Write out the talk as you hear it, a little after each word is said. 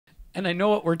And I know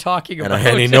what we're talking about.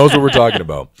 And he knows what we're talking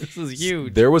about. This is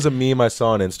huge. There was a meme I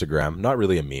saw on Instagram. Not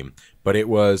really a meme, but it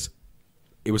was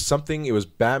something. It was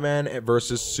Batman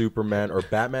versus Superman, or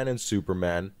Batman and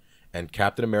Superman, and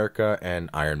Captain America and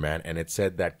Iron Man. And it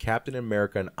said that Captain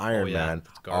America and Iron Man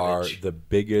are the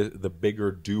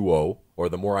bigger duo, or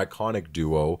the more iconic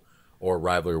duo, or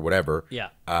rivalry, or whatever. Yeah.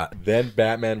 Then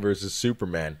Batman versus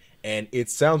Superman. And it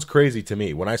sounds crazy to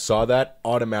me. When I saw that,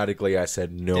 automatically I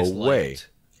said, no way.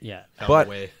 Yeah. But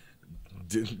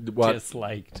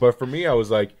Disliked. But for me, I was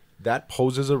like, that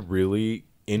poses a really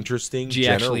interesting G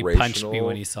actually punched me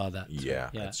when he saw that. Yeah,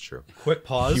 that's true. Quick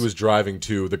pause. He was driving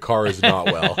too. The car is not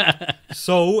well.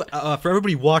 So, for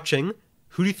everybody watching,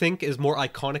 who do you think is more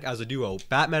iconic as a duo?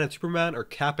 Batman and Superman, or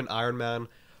Cap and Iron Man?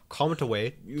 Comment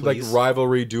away, please. Like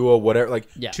rivalry duo, whatever. Like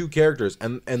Yeah. two characters,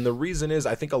 and the reason is,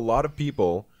 I think a lot of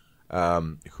people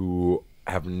who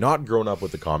have not grown up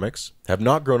with the comics, have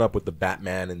not grown up with the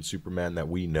Batman and Superman that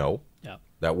we know,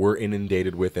 that we're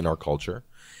inundated with in our culture,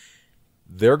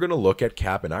 they're going to look at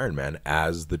Cap and Iron Man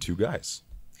as the two guys.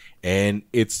 And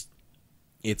it's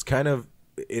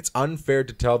unfair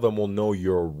to tell them, well, no,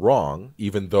 you're wrong,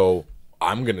 even though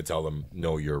I'm going to tell them,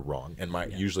 no, you're wrong. And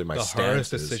usually my the stance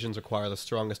hardest is, decisions require the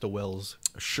strongest of wills.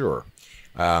 Sure.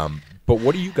 But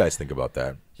what do you guys think about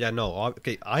that? Yeah, no.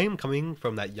 Okay, I am coming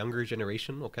from that younger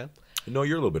generation, okay? No,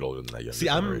 you're a little bit older than that younger See,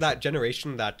 generation. I'm that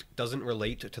generation that doesn't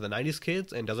relate to the 90s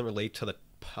kids and doesn't relate to the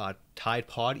Tide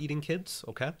Pod eating kids,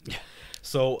 okay?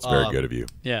 So It's very good of you.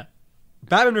 Yeah.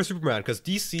 Batman vs Superman, because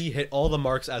DC hit all the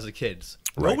marks as the kids.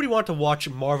 Right. Nobody wanted to watch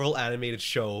Marvel animated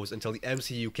shows until the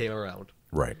MCU came around.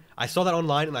 Right. I saw that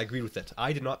online and I agreed with it.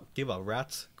 I did not give a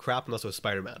rat's crap unless it was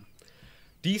Spider-Man.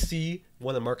 DC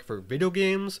won the market for video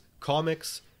games,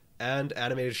 comics, and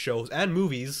animated shows and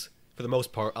movies for the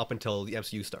most part up until the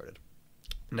MCU started.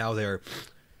 Now they're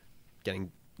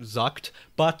getting zucked,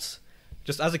 but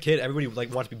just as a kid, everybody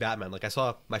wanted to be Batman. Like I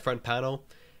saw my friend Pano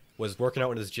was working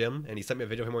out in his gym and he sent me a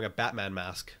video of him wearing a Batman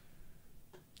mask.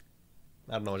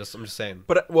 I don't know, I'm just saying.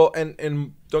 But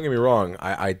and don't get me wrong,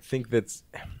 I think it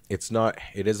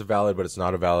is a valid, but it's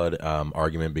not a valid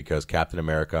argument, because Captain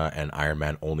America and Iron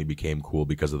Man only became cool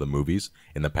because of the movies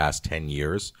in the past 10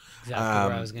 years. Exactly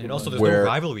where I was going. And also there's no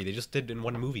rivalry, they just did in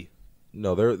one movie.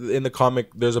 No, in the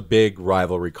comic, there's a big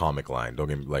rivalry comic line. Don't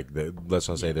get me let's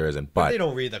not say there isn't, But they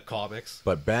don't read the comics.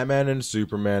 But Batman and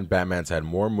Superman, Batman's had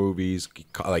more movies.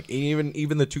 Like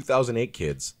even the 2008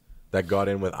 kids that got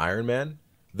in with Iron Man,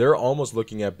 they're almost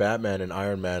looking at Batman and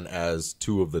Iron Man as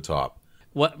two of the top.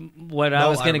 What I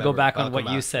was going to go back on what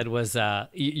you said was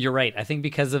you're right. I think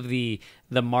because of the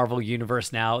Marvel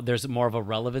universe now, there's more of a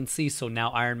relevancy. So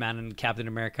now Iron Man and Captain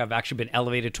America have actually been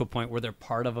elevated to a point where they're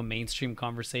part of a mainstream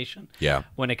conversation. Yeah.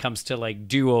 When it comes to like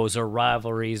duos or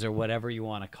rivalries or whatever you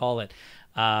want to call it,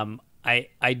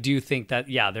 I do think that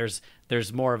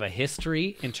there's more of a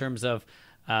history in terms of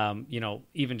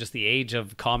even just the age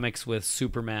of comics with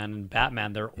Superman and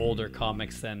Batman. They're older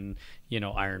comics than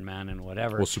Iron Man and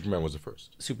whatever. Well, Superman was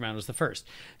the first.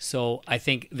 So I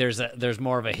think there's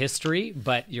more of a history,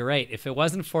 but you're right. If it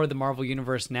wasn't for the Marvel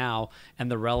Universe now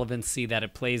and the relevancy that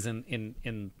it plays in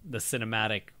the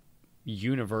cinematic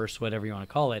universe, whatever you want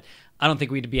to call it, I don't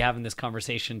think we'd be having this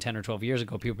conversation 10 or 12 years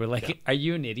ago. People were like, Are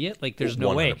you an idiot? Like, there's no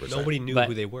 100%. Way. Nobody knew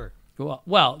who they were.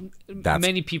 Well,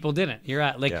 many people didn't. You're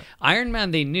right. Iron Man,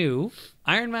 they knew.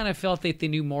 Iron Man, I felt that they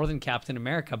knew more than Captain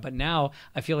America. But now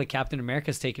I feel like Captain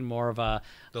America's taken more of a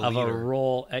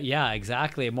role. Yeah,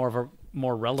 exactly. A more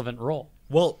relevant role.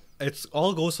 Well, it's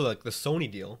all goes to like the Sony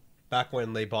deal. Back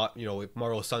when they bought,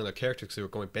 Marvel was selling their characters because they were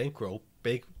going bankrupt.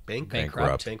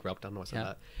 Bankrupt. I don't know what's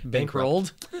that.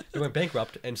 Bankrolled. They went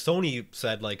bankrupt, and Sony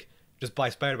said just buy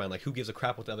Spider-Man. Like, who gives a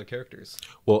crap with the other characters?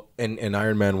 Well, and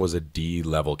Iron Man was a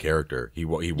D-level character. He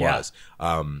was.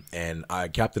 And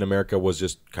Captain America was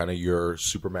just kind of your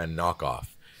Superman knockoff.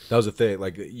 That was the thing.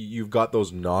 Like, you've got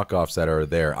those knockoffs that are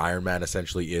there. Iron Man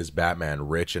essentially is Batman,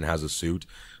 rich and has a suit.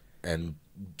 And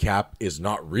Cap is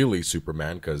not really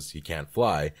Superman because he can't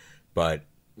fly. But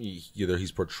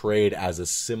he's portrayed as a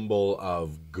symbol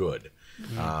of good.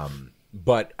 Mm-hmm.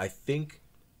 But I think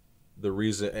the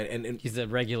reason and he's a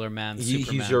regular man.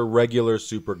 He's your regular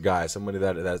super guy, somebody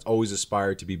that's always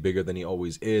aspired to be bigger than he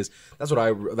always is. That's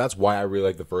why I really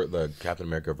like the Captain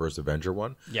America First Avenger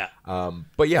one. Yeah.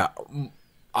 But yeah,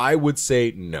 I would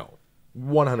say no,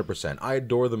 100%. I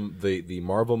adore the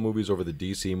Marvel movies over the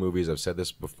DC movies. I've said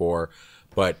this before,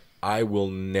 but I will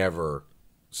never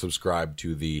subscribe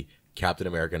to the Captain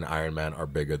America and Iron Man are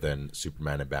bigger than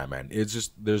Superman and Batman.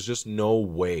 There's just no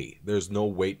way. There's no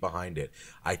weight behind it.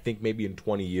 I think maybe in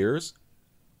 20 years,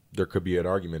 there could be an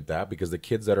argument that because the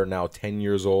kids that are now 10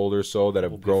 years old or so that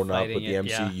have grown up with the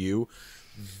MCU,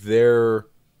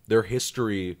 their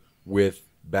history with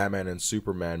Batman and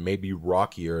Superman may be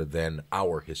rockier than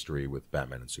our history with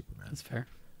Batman and Superman. That's fair.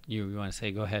 You want to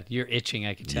say, go ahead. You're itching,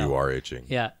 I can tell. You are itching.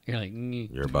 Yeah. You're like,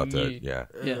 you're about to, yeah.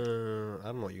 I don't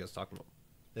know what you guys are talking about.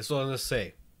 This is what I'm going to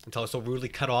say until I was so rudely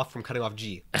cut off from cutting off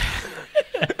G.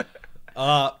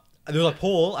 There was a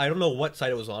poll. I don't know what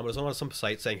site it was on, but it was on some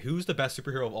site saying who's the best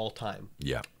superhero of all time.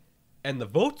 Yeah. And the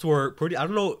votes were pretty. I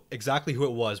don't know exactly who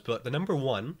it was, but the number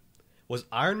one was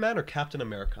Iron Man or Captain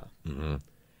America. Mm-hmm.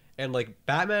 And like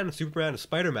Batman and Superman and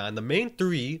Spider-Man, the main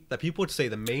three that people would say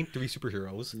the main three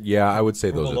superheroes. Yeah, I would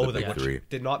say were those below are the big them, three. which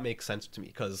did not make sense to me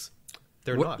because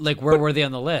they're not. Like, where were they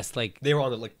on the list? Like, they were on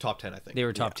the like top 10, I think. they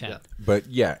were top 10. Yeah. But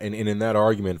yeah, and in that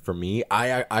argument for me,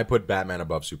 I put Batman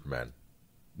above Superman.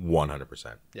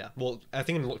 100%. Yeah. Well, I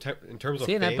think in terms of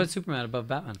See, and I fame, put Superman above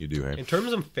Batman. You do, hey? in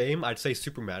terms of fame, I'd say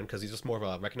Superman because he's just more of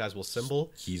a recognizable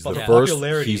symbol. He's But the for first.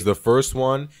 popularity- He's the first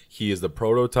one. He is the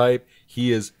prototype.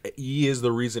 He is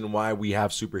the reason why we have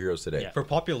superheroes today. Yeah. For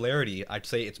popularity, I'd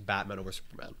say it's Batman over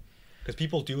Superman. Because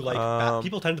people do like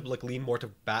people tend to like lean more to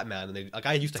Batman, and they like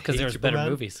I used to Because hate there's Superman. better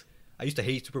movies. I used to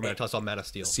hate Superman until I saw Man of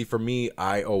Steel. See, for me,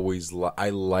 I always I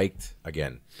liked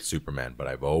again Superman, but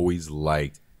I've always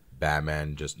liked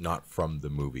Batman, just not from the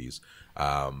movies.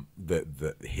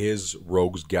 His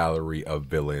rogues gallery of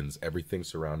villains, everything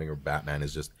surrounding Batman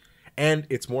is just, and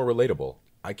it's more relatable.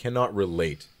 I cannot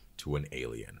relate to an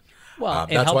alien. Well, it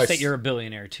that's why helps that you're a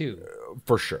billionaire, too,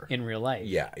 for sure. in real life.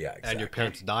 Yeah, exactly. And your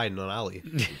parents died in an alley.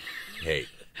 Hey,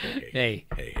 Hey,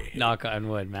 knock on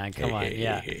wood, man. Come on,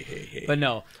 yeah. Hey. But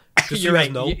no, so you're you guys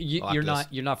right. know-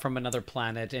 You're not from another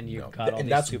planet, and you've got all And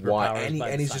these that's superpowers. why, by and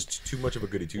the he's sun. just too much of a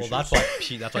goody two Well,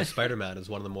 shoes. that's why Spider-Man is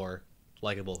one of the more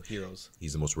likable heroes.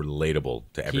 He's the most relatable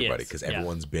to everybody is, because yeah.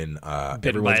 everyone's been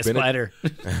Bitten by a spider.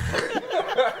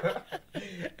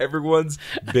 Everyone's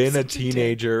been a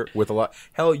teenager with a lot.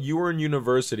 Hell, you were in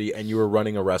university and you were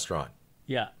running a restaurant.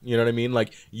 Yeah. You know what I mean?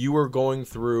 Like you were going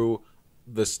through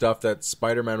the stuff that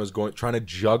Spider-Man was trying to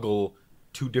juggle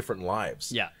two different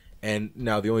lives. Yeah. And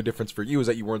now the only difference for you is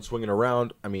that you weren't swinging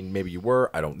around. I mean, maybe you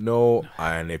were. I don't know.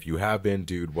 And if you have been,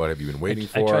 dude, what have you been waiting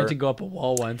for? I tried to go up a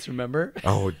wall once, remember?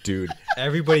 Oh, dude.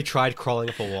 Everybody tried crawling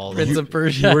up a wall. Prince of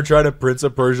Persia. You were trying to Prince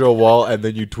of Persia a wall, and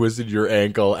then you twisted your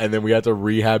ankle, and then we had to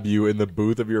rehab you in the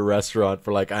booth of your restaurant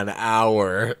for like an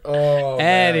hour. Oh,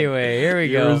 man. Anyway, here we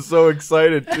You go. were so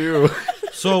excited, too.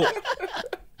 So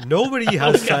nobody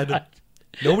has said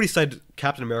nobody said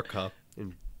Captain America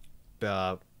in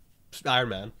Iron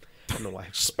Man. I don't know why.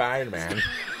 Spider-Man.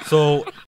 So